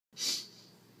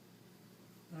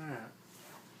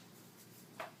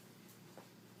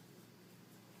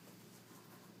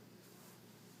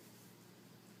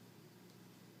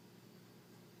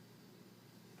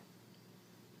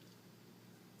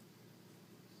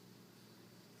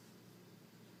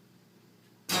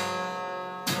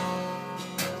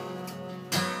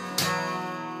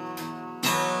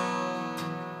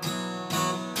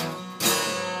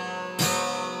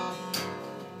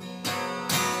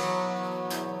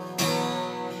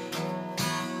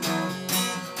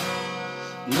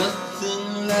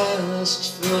Nothing lasts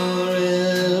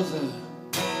forever,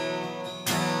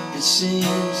 it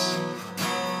seems.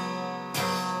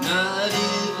 Not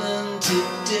even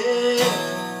today.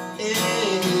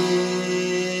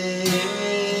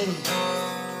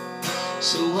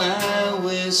 So I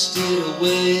waste it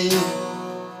away.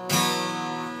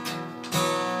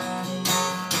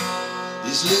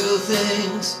 These little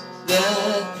things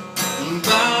that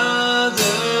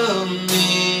bother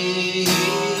me,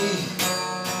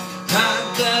 I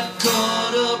got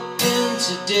caught up in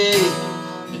today,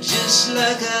 just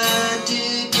like I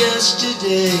did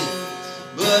yesterday.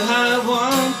 But I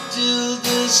won't do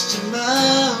this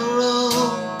tomorrow.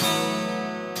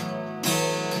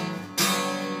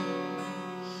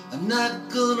 I'm not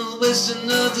gonna waste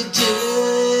another day.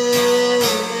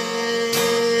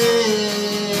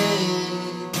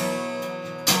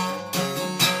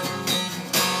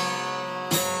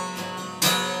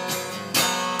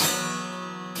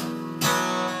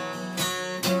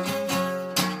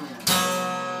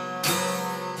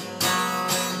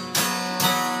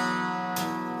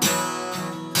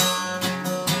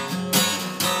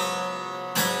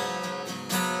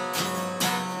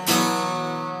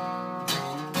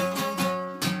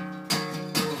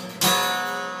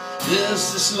 There's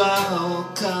this law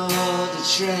called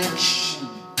attraction.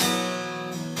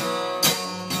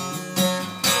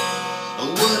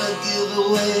 What I give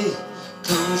away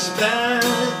comes back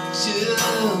to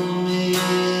me.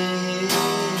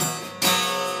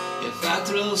 If I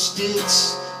throw sticks,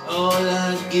 all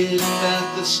I get back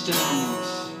are stones.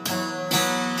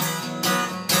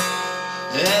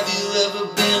 Have you ever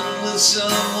been with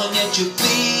someone that you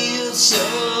feel so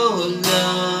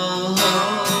alone?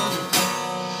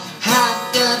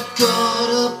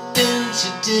 Caught up in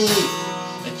today,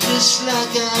 just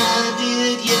like I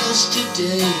did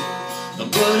yesterday.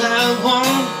 But I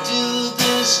won't do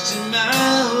this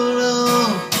tomorrow.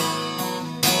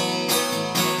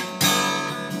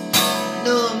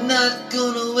 No, I'm not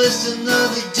gonna waste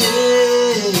another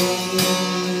day.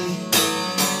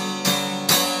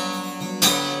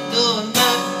 No, I'm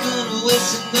not gonna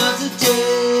waste another day.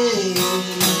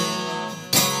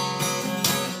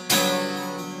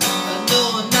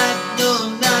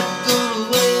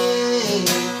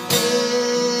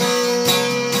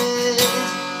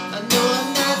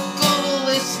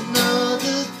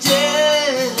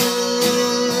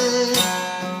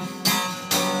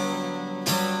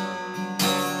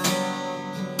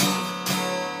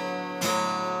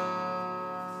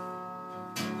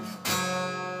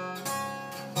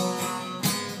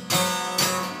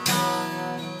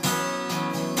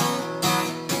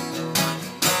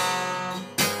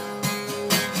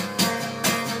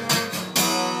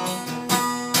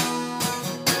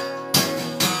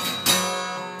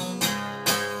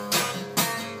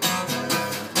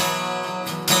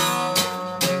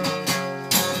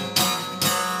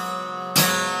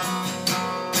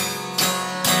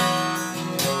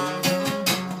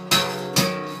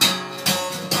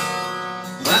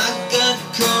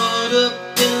 Caught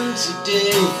up in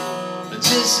today,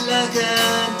 just like I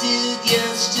did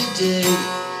yesterday.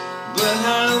 But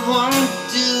I won't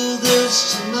do this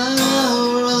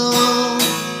tomorrow.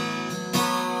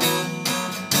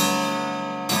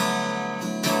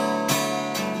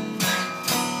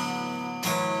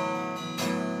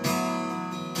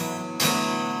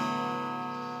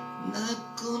 Not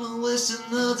gonna waste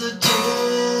another day.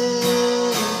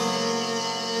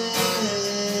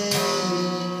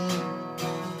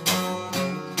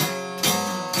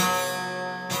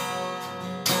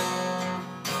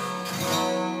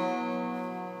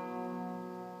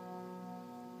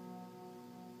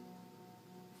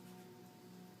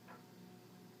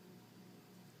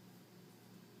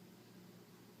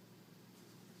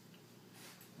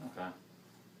 Okay.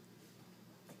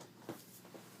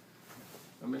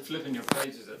 I've been flipping your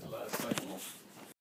pages at the last second.